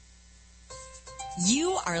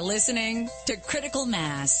You are listening to Critical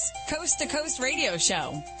Mass, Coast to Coast Radio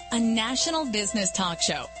Show, a national business talk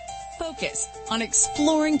show focused on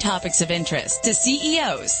exploring topics of interest to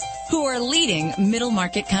CEOs who are leading middle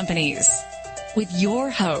market companies. With your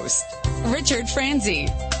host, Richard Franzi.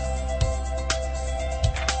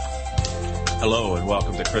 Hello and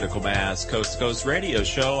welcome to Critical Mass, Coast to Coast Radio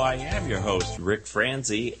Show. I am your host, Rick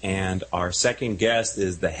Franzi, and our second guest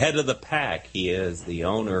is the head of the pack. He is the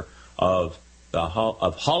owner of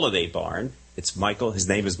Holiday Barn. It's Michael. His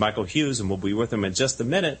name is Michael Hughes, and we'll be with him in just a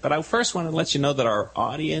minute. But I first want to let you know that our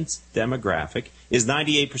audience demographic is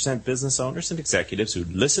 98% business owners and executives who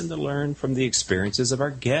listen to learn from the experiences of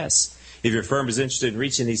our guests. If your firm is interested in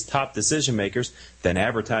reaching these top decision makers, then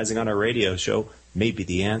advertising on our radio show may be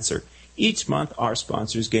the answer. Each month, our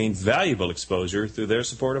sponsors gain valuable exposure through their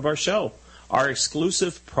support of our show. Our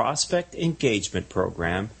exclusive prospect engagement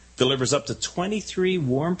program delivers up to 23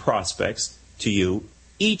 warm prospects to you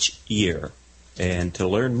each year. And to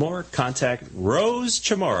learn more, contact Rose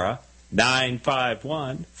Chamora,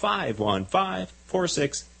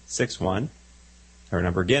 951-515-4661. Her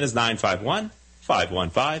number again is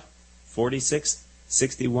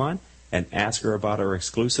 951-515-4661, and ask her about our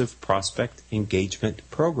exclusive prospect engagement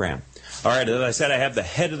program. All right, as I said, I have the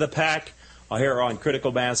head of the pack here on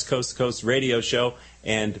Critical Mass Coast to Coast Radio Show.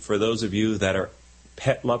 And for those of you that are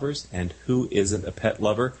pet lovers, and who isn't a pet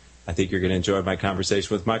lover, I think you're going to enjoy my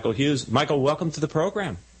conversation with Michael Hughes. Michael, welcome to the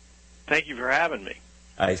program. Thank you for having me.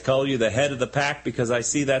 I call you the head of the pack because I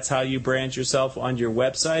see that's how you brand yourself on your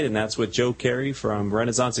website, and that's what Joe Carey from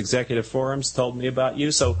Renaissance Executive Forums told me about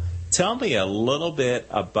you. So tell me a little bit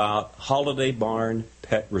about Holiday Barn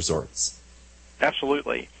Pet Resorts.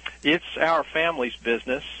 Absolutely. It's our family's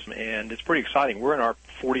business, and it's pretty exciting. We're in our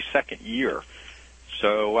 42nd year,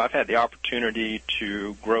 so I've had the opportunity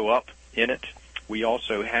to grow up in it. We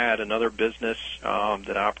also had another business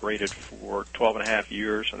that operated for 12 and a half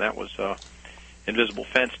years, and that was Invisible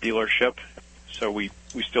Fence dealership. So we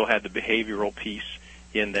still had the behavioral piece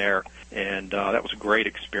in there, and that was a great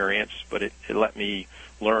experience, but it let me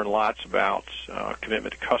learn lots about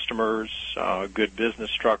commitment to customers, good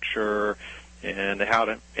business structure, and how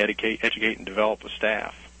to educate and develop a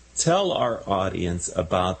staff. Tell our audience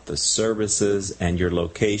about the services and your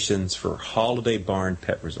locations for Holiday Barn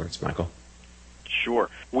Pet Resorts, Michael. Sure.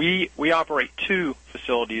 We operate two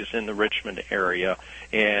facilities in the Richmond area,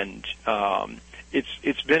 and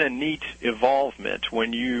it's been a neat evolvement.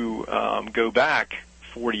 When you go back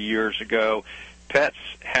 40 years ago, pets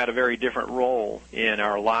had a very different role in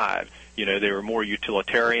our lives. You know, they were more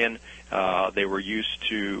utilitarian. They were used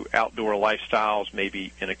to outdoor lifestyles,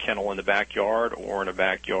 maybe in a kennel in the backyard or in a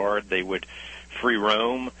backyard. They would free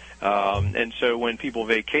roam. And so when people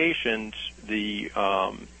vacationed,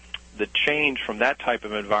 the change from that type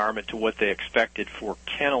of environment to what they expected for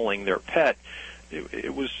kenneling their pet,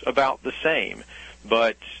 it was about the same.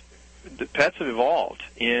 But the pets have evolved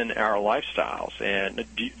in our lifestyles. And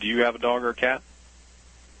do you have a dog or a cat?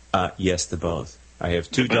 Yes, to both. I have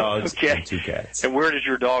two dogs okay. and two cats. And where does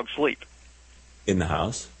your dog sleep? In the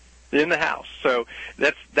house. In the house. So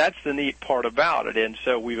that's the neat part about it. And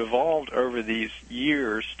so we've evolved over these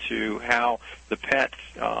years to how the pet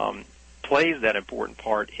plays that important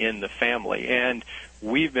part in the family. And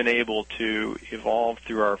we've been able to evolve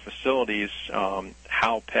through our facilities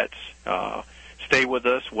how pets stay with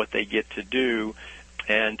us, what they get to do,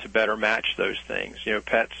 and to better match those things. You know,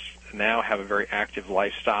 pets now have a very active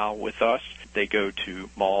lifestyle with us. They go to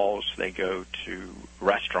malls, they go to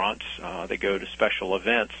restaurants, they go to special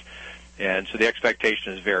events, and so the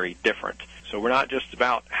expectation is very different. So we're not just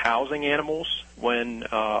about housing animals when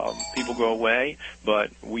people go away,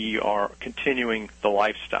 but we are continuing the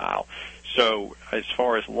lifestyle. So as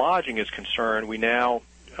far as lodging is concerned, we now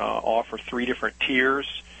offer 3 different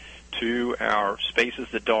tiers to our spaces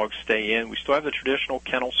that dogs stay in. We still have the traditional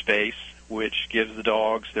kennel space, which gives the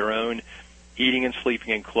dogs their own eating and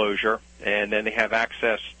sleeping enclosure, and then they have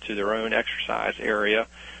access to their own exercise area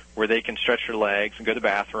where they can stretch their legs and go to the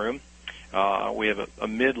bathroom. We have a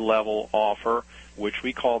mid-level offer, which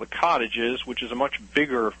we call the cottages, which is a much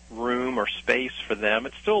bigger room or space for them.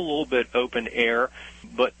 It's still a little bit open air,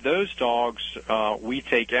 but those dogs we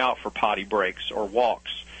take out for potty breaks or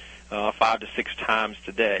walks 5 to 6 times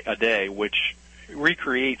a day, which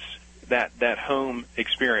recreates that home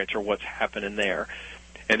experience or what's happening there.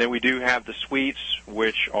 And then we do have the suites,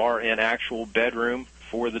 which are an actual bedroom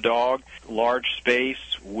for the dog, large space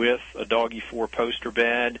with a doggy 4-poster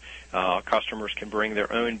bed. Customers can bring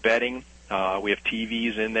their own bedding. We have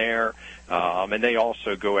TVs in there, and they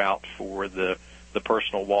also go out for the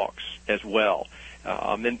personal walks as well.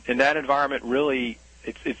 And that environment really,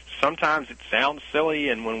 it's sometimes it sounds silly,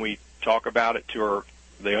 and when we talk about it to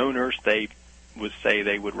the owners, they would say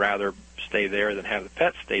they would rather stay there than have the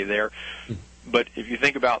pet stay there. But if you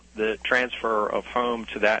think about the transfer of home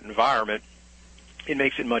to that environment, it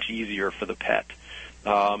makes it much easier for the pet.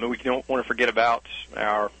 And we don't want to forget about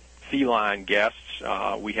our feline guests.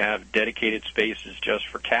 We have dedicated spaces just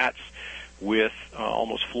for cats with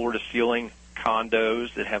almost floor-to-ceiling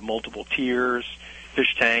condos that have multiple tiers,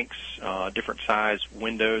 fish tanks, different size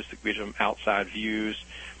windows that gives them outside views,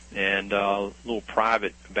 and little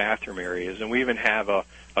private bathroom areas. And we even have a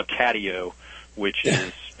catio, which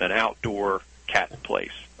is an outdoor cat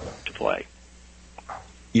place to play.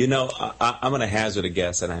 You know, I'm going to hazard a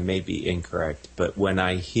guess, and I may be incorrect, but when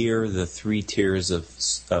I hear the 3 tiers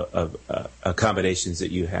of accommodations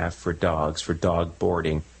that you have for dogs, for dog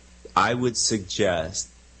boarding, I would suggest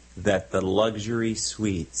that the luxury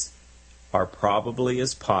suites are probably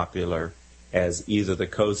as popular as either the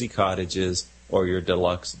cozy cottages or your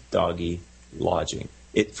deluxe doggy lodging.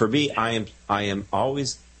 For me, I am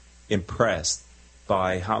always impressed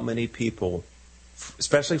by how many people,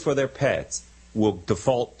 especially for their pets, will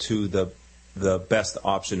default to the best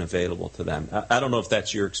option available to them. I don't know if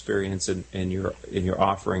that's your experience in your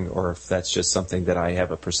offering, or if that's just something that I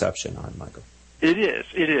have a perception on, Michael. It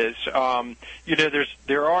is.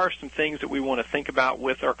 There are some things that we want to think about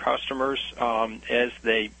with our customers as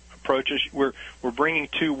they approach us. We're bringing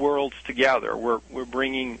 2 worlds together. We're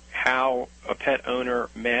bringing how a pet owner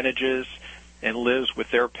manages and lives with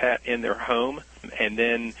their pet in their home, and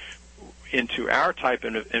then into our type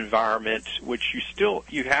of environment, which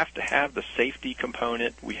you have to have the safety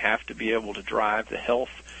component. We have to be able to drive the health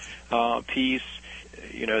piece.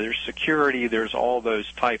 There's security. There's all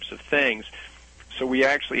those types of things. So we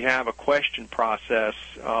actually have a question process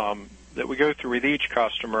that we go through with each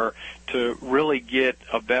customer to really get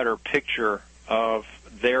a better picture of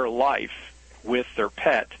their life with their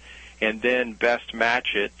pet, and then best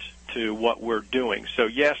match it to what we're doing. So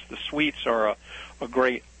yes, the suites are a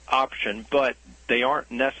great option, but they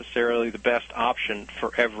aren't necessarily the best option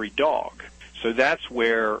for every dog. So that's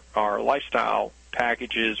where our lifestyle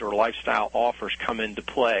packages or lifestyle offers come into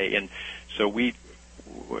play. And so we,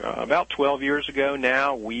 about 12 years ago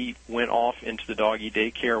now, we went off into the doggy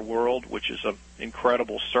daycare world, which is an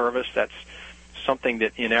incredible service. That's something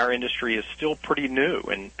that in our industry is still pretty new,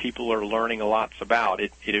 and people are learning a lot about.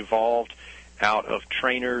 It evolved out of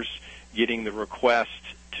trainers getting the request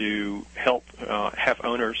to help have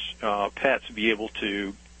owners' pets be able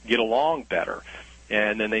to get along better.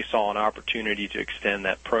 And then they saw an opportunity to extend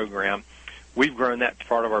that program. We've grown that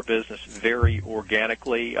part of our business very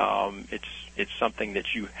organically. It's something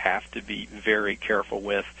that you have to be very careful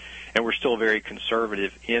with, and we're still very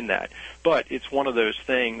conservative in that. But it's one of those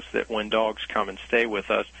things that when dogs come and stay with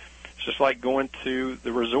us, it's just like going to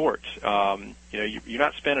the resorts. You're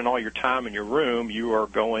not spending all your time in your room. You are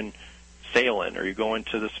going sailing, or you're going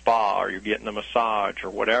to the spa, or you're getting a massage, or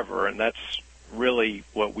whatever, and that's really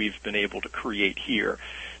what we've been able to create here.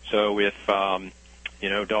 So if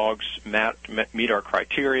dogs meet our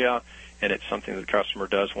criteria, and it's something that the customer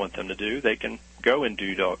does want them to do, they can go and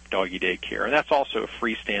do doggy daycare, and that's also a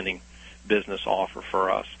freestanding business offer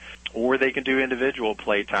for us. Or they can do individual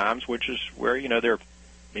play times, which is where they're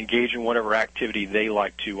engaging in whatever activity they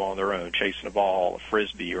like to on their own, chasing a ball, a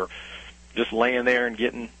frisbee, or just laying there and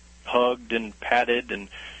getting hugged and patted and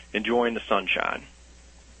enjoying the sunshine.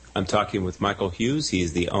 I'm talking with Michael Hughes.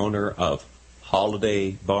 He's the owner of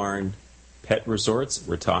Holiday Barn Pet Resorts.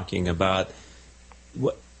 We're talking about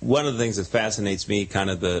one of the things that fascinates me, kind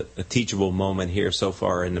of the teachable moment here so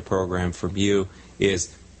far in the program from you,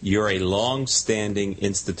 is you're a long-standing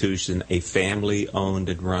institution, a family-owned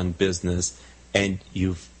and run business, and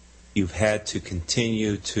you've had to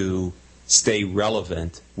continue to stay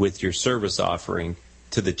relevant with your service offering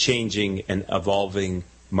to the changing and evolving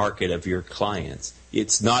market of your clients.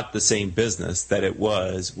 It's not the same business that it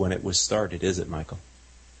was when it was started, is it, Michael?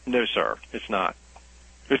 No, sir, it's not.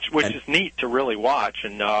 Which is neat to really watch.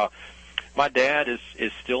 And my dad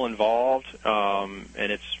is still involved,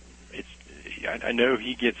 and I know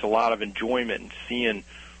he gets a lot of enjoyment in seeing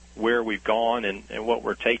where we've gone and what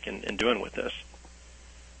we're taking and doing with this.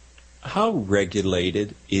 How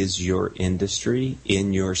regulated is your industry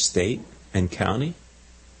in your state and county?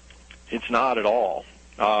 It's not at all.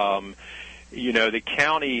 The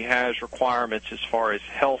county has requirements as far as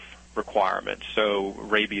health requirements, so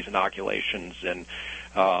rabies inoculations and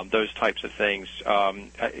those types of things.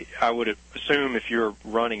 I would assume if you're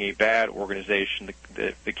running a bad organization,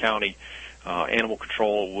 the county animal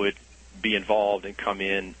control would be involved and come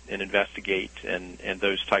in and investigate and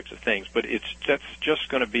those types of things. But that's just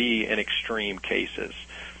going to be in extreme cases.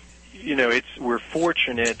 we're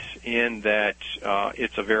fortunate in that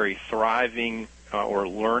it's a very thriving or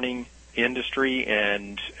learning industry,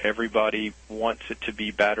 and everybody wants it to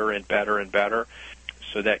be better and better and better.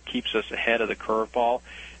 So that keeps us ahead of the curveball.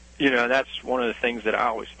 That's one of the things that I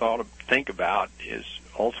always think about is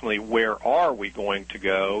ultimately where are we going to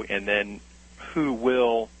go, and then who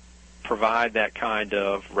will provide that kind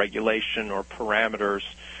of regulation or parameters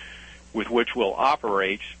with which we'll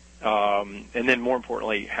operate, and then more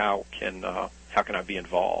importantly, how can I be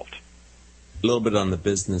involved? A little bit on the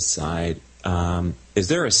business side. Is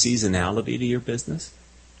there a seasonality to your business?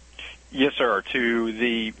 Yes, sir. To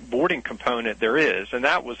the boarding component, there is, and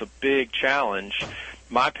that was a big challenge.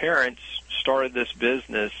 My parents started this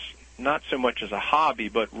business not so much as a hobby,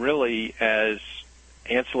 but really as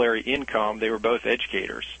ancillary income. They were both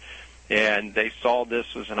educators, and they saw this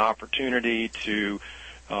as an opportunity to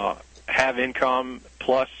have income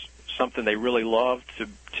plus something they really loved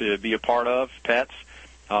to be a part of, pets,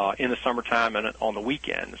 in the summertime and on the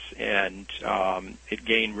weekends. And it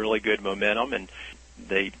gained really good momentum, and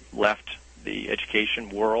they left the education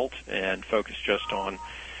world and focused just on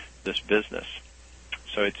this business.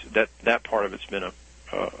 So it's that part of it's been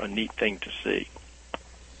a neat thing to see.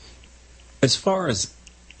 As far as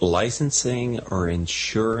licensing or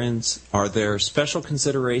insurance, are there special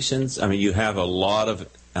considerations? I mean, you have a lot of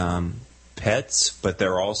pets, but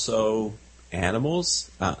they're also animals.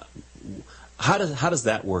 How does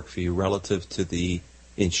that work for you relative to the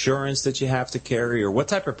insurance that you have to carry, or what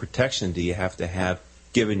type of protection do you have to have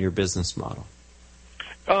given your business model?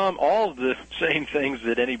 All of the same things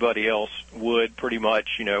that anybody else would, pretty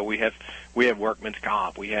much. We have workman's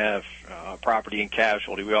comp, we have property and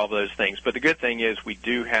casualty, we have all those things. But the good thing is we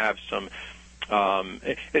do have some.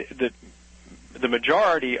 The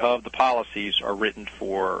majority of the policies are written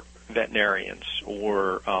for veterinarians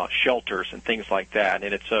or shelters and things like that,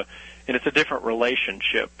 and it's a different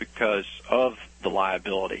relationship because of the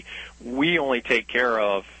liability. We only take care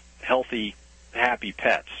of healthy, happy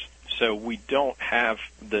pets, so we don't have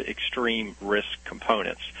the extreme risk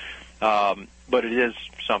components. But it is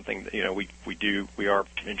something that, we are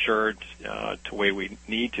insured to the way we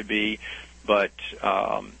need to be, but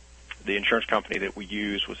the insurance company that we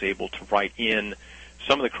use was able to write in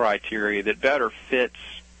some of the criteria that better fits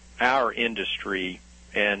our industry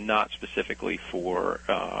and not specifically for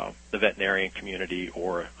the veterinarian community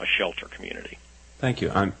or a shelter community. Thank you.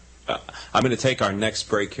 I'm going to take our next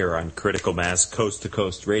break here on Critical Mass Coast to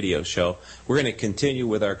Coast Radio Show. We're going to continue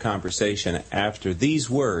with our conversation after these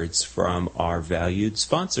words from our valued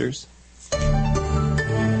sponsors.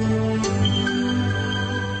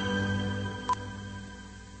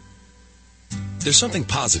 There's something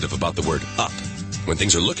positive about the word up. When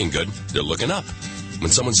things are looking good, they're looking up. When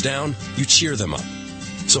someone's down, you cheer them up.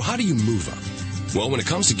 So how do you move up? Well, when it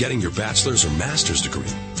comes to getting your bachelor's or master's degree,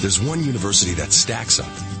 there's one university that stacks up.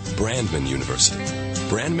 Brandman University.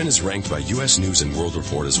 Brandman is ranked by U.S. News & World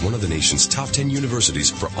Report as one of the nation's top 10 universities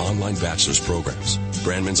for online bachelor's programs.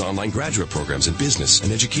 Brandman's online graduate programs in business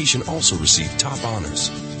and education also receive top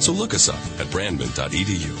honors. So look us up at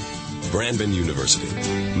brandman.edu. Brandman University.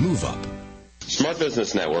 Move up. Smart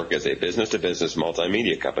Business Network is a business-to-business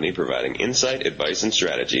multimedia company providing insight, advice, and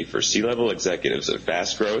strategy for C-level executives of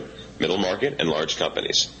fast-growth, middle-market, and large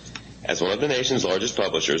companies. As one of the nation's largest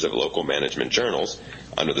publishers of local management journals,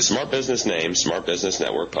 under the Smart Business name, Smart Business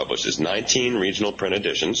Network publishes 19 regional print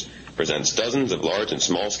editions, presents dozens of large and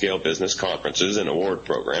small-scale business conferences and award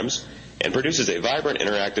programs, and produces a vibrant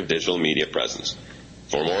interactive digital media presence.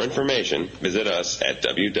 For more information, visit us at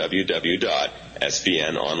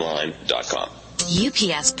www.spnonline.com.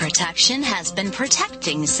 UPS Protection has been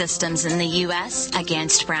protecting systems in the U.S.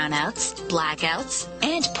 against brownouts, blackouts,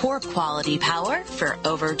 and poor quality power for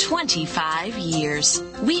over 25 years.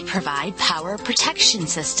 We provide power protection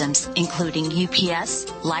systems, including UPS,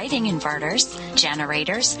 lighting inverters,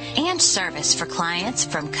 generators, and service for clients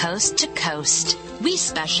from coast to coast. We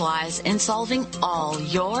specialize in solving all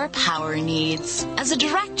your power needs. As a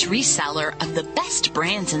direct reseller of the best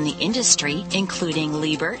brands in the industry, including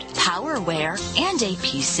Liebert, PowerWare, and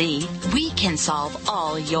APC, we can solve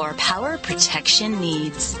all your power protection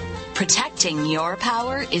needs. Protecting your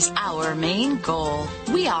power is our main goal.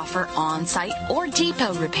 We offer on-site or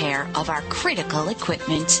depot repair of our critical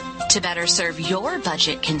equipment. To better serve your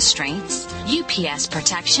budget constraints, UPS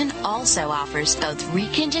Protection also offers both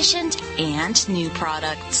reconditioned and new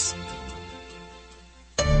products.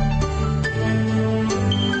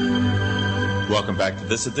 Welcome back to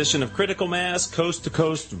this edition of Critical Mass Coast to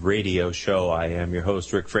Coast Radio Show. I am your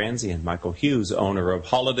host, Rick Franzi, and Michael Hughes, owner of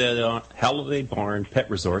Holiday Barn Pet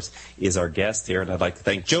Resorts, is our guest here. And I'd like to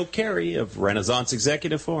thank Joe Carey of Renaissance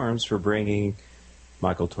Executive Forums for bringing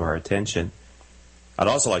Michael to our attention. I'd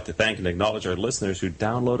also like to thank and acknowledge our listeners who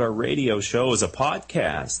download our radio show as a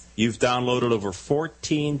podcast. You've downloaded over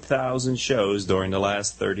 14,000 shows during the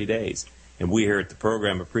last 30 days. And we here at the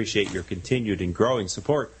program appreciate your continued and growing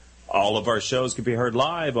support. All of our shows can be heard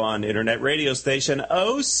live on internet radio station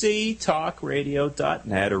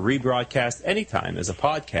octalkradio.net or rebroadcast anytime as a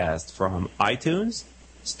podcast from iTunes,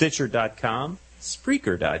 Stitcher.com,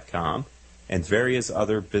 Spreaker.com, and various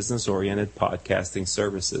other business-oriented podcasting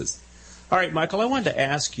services. All right, Michael, I wanted to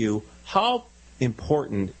ask you, how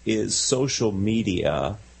important is social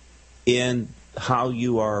media in how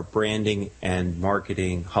you are branding and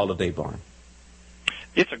marketing Holiday Barn?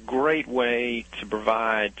 It's a great way to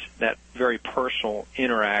provide that very personal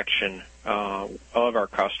interaction of our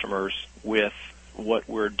customers with what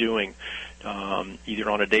we're doing, either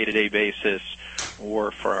on a day-to-day basis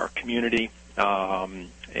or for our community,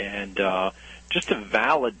 and just to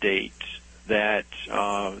validate that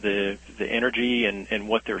the energy and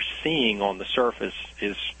what they're seeing on the surface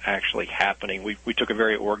is actually happening. We took a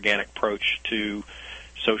very organic approach to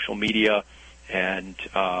social media and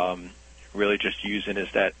really just using as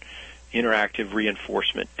that interactive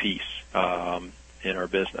reinforcement piece in our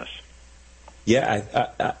business. Yeah,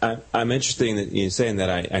 I'm interested in you saying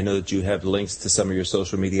that. I know that you have links to some of your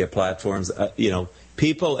social media platforms.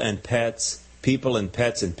 People and pets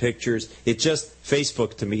and pictures. It just,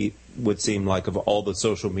 Facebook to me would seem like, of all the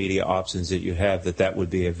social media options that you have, that would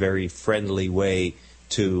be a very friendly way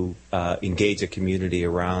to engage a community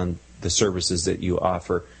around the services that you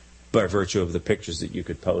offer, by virtue of the pictures that you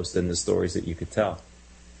could post and the stories that you could tell.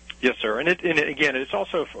 Yes, sir. And again, it's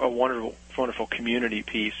also a wonderful community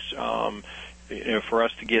piece. For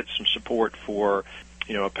us to get some support for,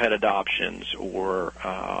 pet adoptions or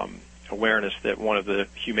awareness that one of the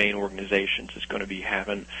humane organizations is going to be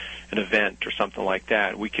having an event or something like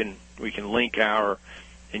that. We can link our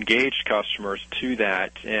engaged customers to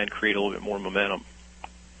that and create a little bit more momentum.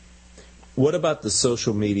 What about the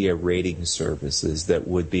social media rating services that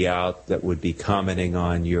would be out, that would be commenting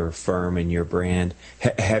on your firm and your brand?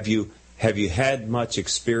 Have you had much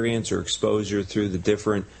experience or exposure through the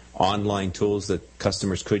different online tools that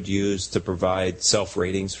customers could use to provide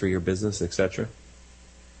self-ratings for your business, etc.?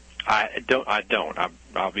 I don't.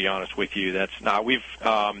 I'll be honest with you. That's not. We've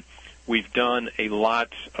done a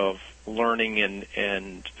lot of learning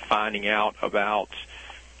and finding out about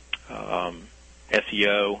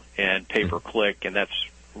SEO and pay-per-click, and that's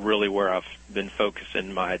really where I've been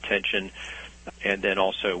focusing my attention. And then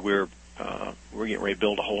also we're getting ready to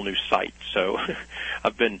build a whole new site, so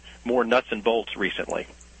I've been more nuts and bolts recently.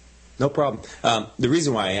 No problem. The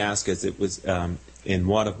reason why I ask is it was in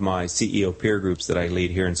one of my CEO peer groups that I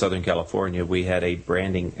lead here in Southern California, we had a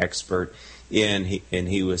branding expert in, and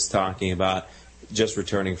he was talking about just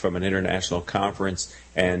returning from an international conference,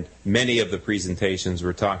 and many of the presentations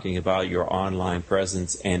were talking about your online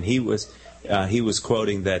presence, and he was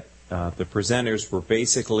quoting that the presenters were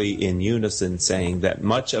basically in unison saying that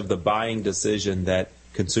much of the buying decision that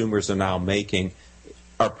consumers are now making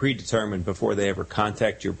are predetermined before they ever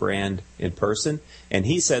contact your brand in person. And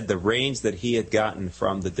he said the range that he had gotten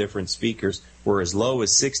from the different speakers were as low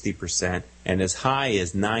as 60% and as high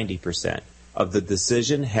as 90% of the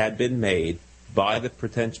decision had been made by the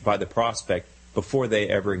prospect before they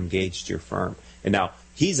ever engaged your firm. And now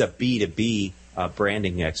he's a B2B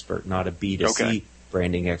branding expert, not a B2C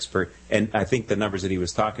branding expert. And I think the numbers that he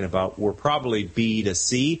was talking about were probably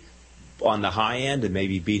B2C on the high end and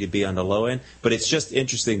maybe B2B on the low end. But it's just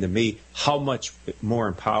interesting to me how much more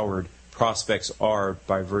empowered prospects are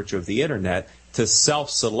by virtue of the internet to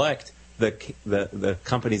self-select the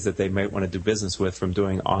companies that they might want to do business with from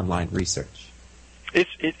doing online research.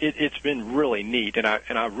 It's been really neat, and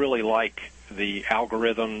I really like the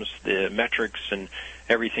algorithms, the metrics, and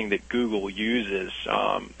everything that Google uses.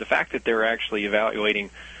 The fact that they're actually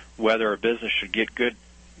evaluating whether a business should get good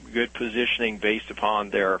positioning based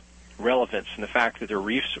upon their relevance, and the fact that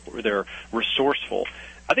they're resourceful,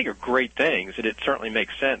 I think are great things, and it certainly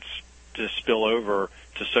makes sense to spill over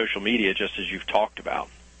to social media, just as you've talked about.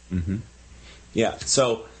 Mm-hmm. Yeah.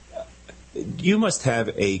 So you must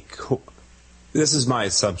have this is my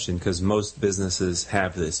assumption, because most businesses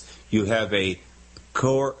have this. You have a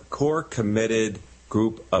core committed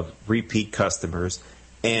group of repeat customers,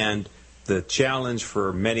 and the challenge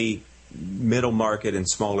for many middle market and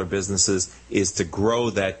smaller businesses is to grow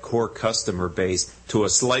that core customer base to a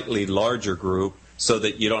slightly larger group so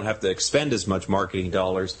that you don't have to expend as much marketing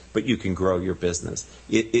dollars, but you can grow your business.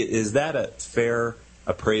 Is that a fair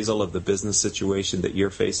appraisal of the business situation that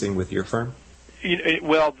you're facing with your firm?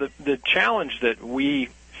 Well, the challenge that we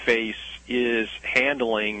face is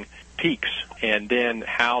handling peaks and then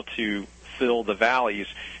how to fill the valleys,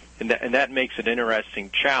 and that makes it an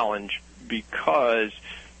interesting challenge because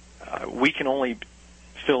we can only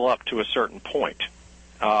fill up to a certain point.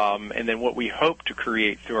 And then what we hope to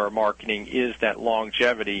create through our marketing is that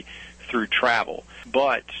longevity through travel.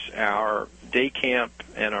 But our day camp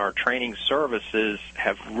and our training services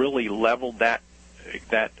have really leveled that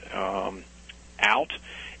out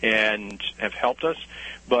and have helped us.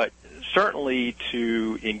 But certainly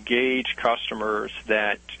to engage customers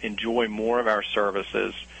that enjoy more of our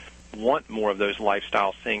services, want more of those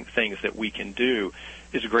lifestyle things that we can do,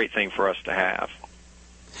 is a great thing for us to have.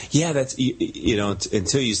 Yeah, that's,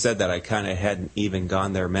 until you said that, I kind of hadn't even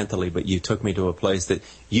gone there mentally, but you took me to a place that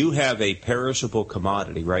you have a perishable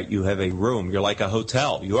commodity, right? You have a room. You're like a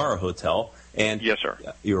hotel. You are a hotel. And yes, sir.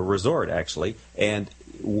 You're a resort, actually. And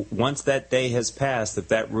once that day has passed, if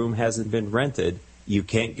that room hasn't been rented, you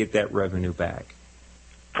can't get that revenue back.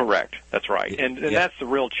 Correct. That's right. And that's the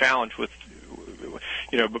real challenge with,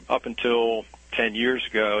 up until 10 years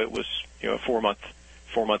ago, it was, 4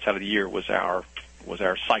 months out of the year was our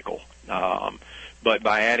cycle. But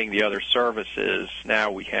by adding the other services,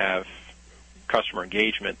 now we have customer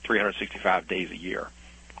engagement 365 days a year.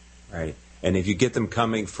 Right. And if you get them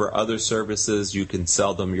coming for other services, you can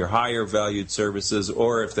sell them your higher valued services,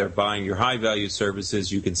 or if they're buying your high valued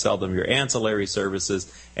services, you can sell them your ancillary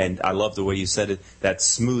services. And I love the way you said it. That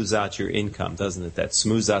smooths out your income, doesn't it? That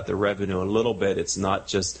smooths out the revenue a little bit. It's not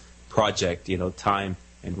just project, time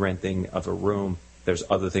and renting of a room. There's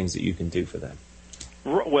other things that you can do for them.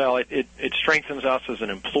 Well, it strengthens us as an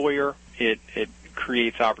employer. It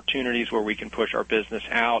creates opportunities where we can push our business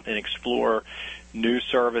out and explore new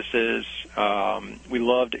services. We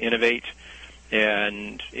love to innovate,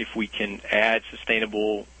 and if we can add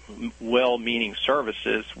sustainable, well-meaning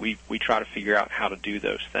services, we try to figure out how to do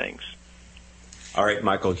those things. All right,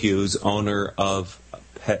 Michael Hughes, owner of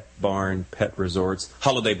Holiday Barn Pet Resorts.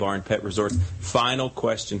 Final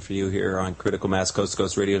question for you here on Critical Mass Coast to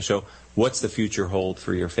Coast Radio Show. What's the future hold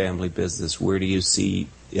for your family business? Where do you see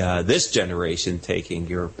this generation taking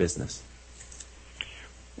your business?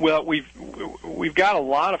 Well, we've got a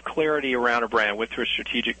lot of clarity around our brand with our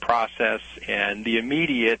strategic process, and the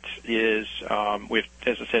immediate is with,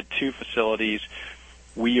 as I said, 2 facilities.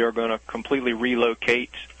 We are going to completely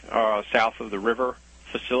relocate south of the river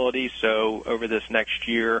facility. So over this next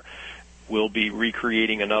year, we'll be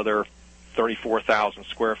recreating another 34,000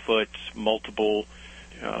 square foot, multiple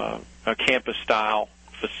campus-style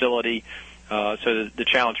facility. So the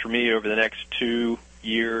challenge for me over the next 2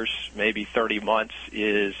 years, maybe 30 months,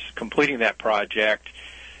 is completing that project,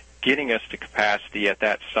 getting us to capacity at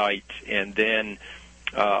that site, and then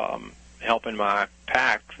helping my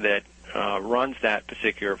PAC that runs that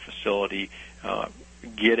particular facility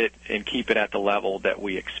get it and keep it at the level that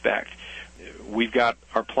we expect. We've got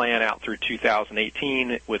our plan out through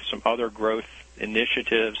 2018 with some other growth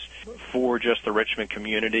initiatives for just the Richmond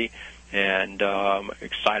community, and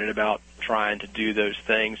excited about trying to do those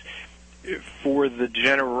things. For the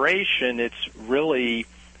generation, it's really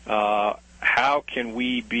how can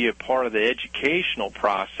we be a part of the educational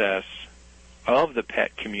process of the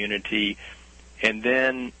pet community, and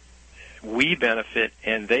then we benefit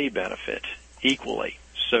and they benefit equally,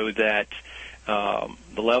 so that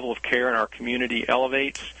the level of care in our community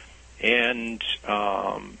elevates, and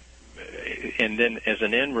then as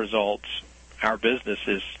an end result, our business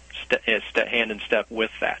is hand in step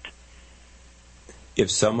with that. If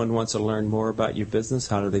someone wants to learn more about your business,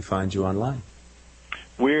 how do they find you online?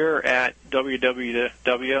 We're at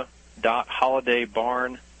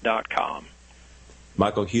www.holidaybarn.com.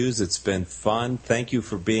 Michael Hughes, it's been fun. Thank you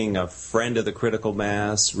for being a friend of the Critical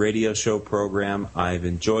Mass radio show program. I've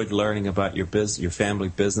enjoyed learning about your family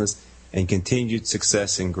business, and continued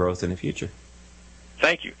success and growth in the future.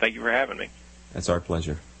 Thank you. Thank you for having me. That's our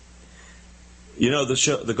pleasure.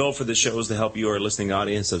 The goal for this show is to help you, our listening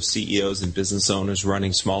audience of CEOs and business owners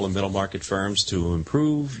running small and middle market firms, to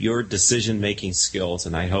improve your decision-making skills.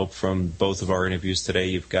 And I hope from both of our interviews today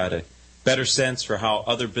you've got a better sense for how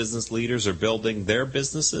other business leaders are building their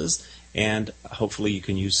businesses, and hopefully you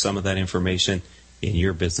can use some of that information in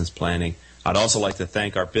your business planning. I'd also like to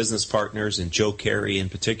thank our business partners, and Joe Carey in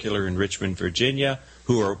particular in Richmond, Virginia,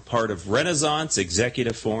 who are part of Renaissance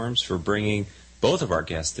Executive Forums, for bringing both of our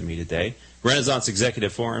guests to me today. Renaissance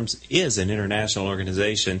Executive Forums is an international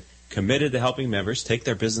organization committed to helping members take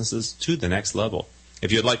their businesses to the next level.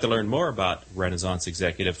 If you'd like to learn more about Renaissance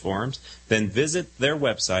Executive Forums, then visit their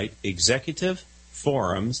website,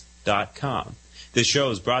 executiveforums.com. This show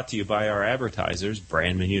is brought to you by our advertisers,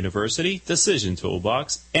 Brandman University, Decision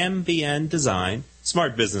Toolbox, MBN Design,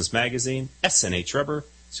 Smart Business Magazine, SNH Rubber,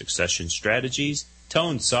 Succession Strategies,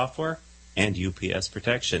 Tone Software, and UPS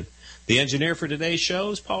Protection. The engineer for today's show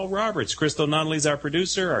is Paul Roberts. Crystal Nunley is our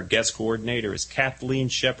producer. Our guest coordinator is Kathleen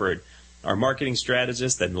Shepard. Our marketing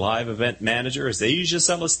strategist and live event manager is Asia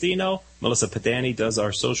Celestino. Melissa Padani does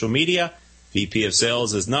our social media. VP of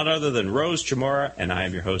Sales is none other than Rose Chamora, and I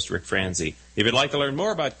am your host, Rick Franzi. If you'd like to learn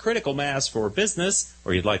more about Critical Mass for Business,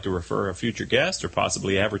 or you'd like to refer a future guest or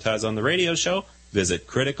possibly advertise on the radio show, visit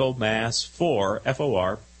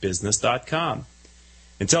criticalmass4business.com.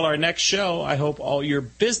 Until our next show, I hope all your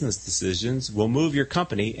business decisions will move your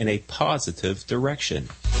company in a positive direction.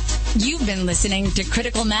 You've been listening to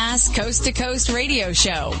Critical Mass Coast to Coast Radio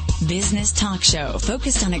Show, business talk show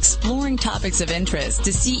focused on exploring topics of interest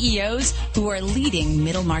to CEOs who are leading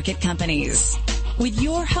middle market companies. With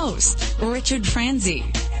your host, Richard Franzi.